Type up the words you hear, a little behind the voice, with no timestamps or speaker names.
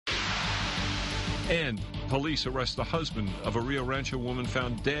And police arrest the husband of a Rio Rancho woman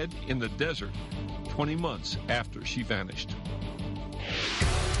found dead in the desert 20 months after she vanished.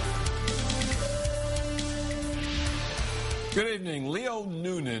 Good evening. Leo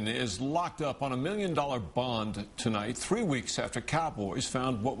Noonan is locked up on $1 million bond tonight, 3 weeks after cowboys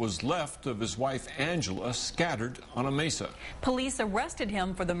found what was left of his wife Angela scattered on a mesa. Police arrested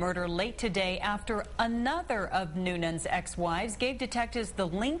him for the murder late today after another of Noonan's ex-wives gave detectives the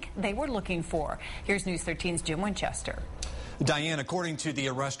link they were looking for. Here's News 13's Jim Winchester. Diane, according to the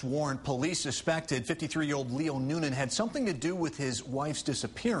arrest warrant, police suspected 53-year-old Leo Noonan had something to do with his wife's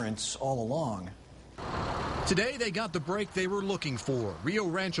disappearance all along. Today, they got the break they were looking for. Rio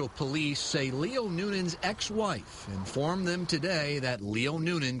Rancho police say Leo Noonan's ex-wife informed them today that Leo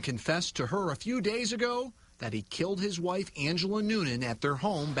Noonan confessed to her a few days ago that he killed his wife, Angela Noonan, at their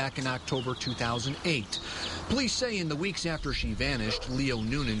home back in October 2008. Police say in the weeks after she vanished, Leo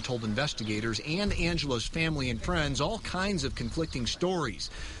Noonan told investigators and Angela's family and friends all kinds of conflicting stories.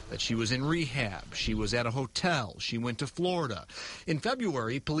 That she was in rehab, she was at a hotel, she went to Florida. In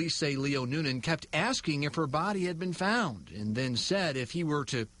February, police say Leo Noonan kept asking if her body had been found, and then said if he were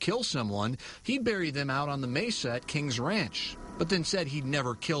to kill someone, he'd bury them out on the mesa at King's Ranch, but then said he'd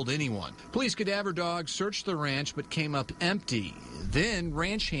never killed anyone. Police cadaver dogs searched the ranch but came up empty. Then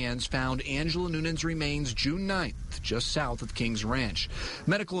ranch hands found Angela Noonan's remains June 9th, just south of King's Ranch.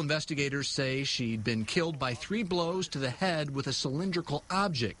 Medical investigators say she'd been killed by 3 blows to the head with a cylindrical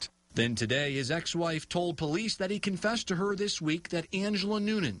object. Then today, his ex-wife told police that he confessed to her this week that Angela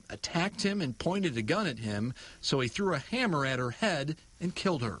Noonan attacked him and pointed a gun at him, so he threw a hammer at her head and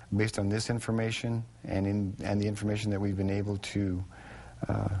killed her. Based on this information and the information that we've been able to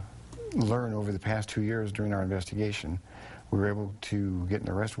learn over the past 2 years during our investigation, we were able to get an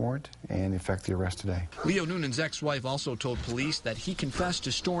arrest warrant and effect the arrest today. Leo Noonan's ex-wife also told police that he confessed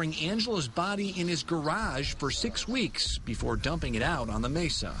to storing Angela's body in his garage for 6 weeks before dumping it out on the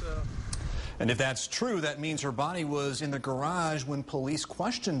mesa. And if that's true, that means her body was in the garage when police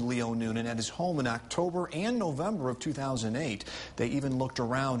questioned Leo Noonan at his home in October and November of 2008. They even looked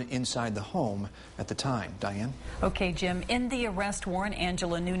around inside the home at the time. Diane? Okay, Jim. In the arrest warrant,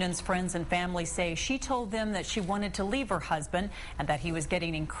 Angela Noonan's friends and family say she told them that she wanted to leave her husband and that he was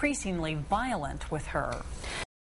getting increasingly violent with her.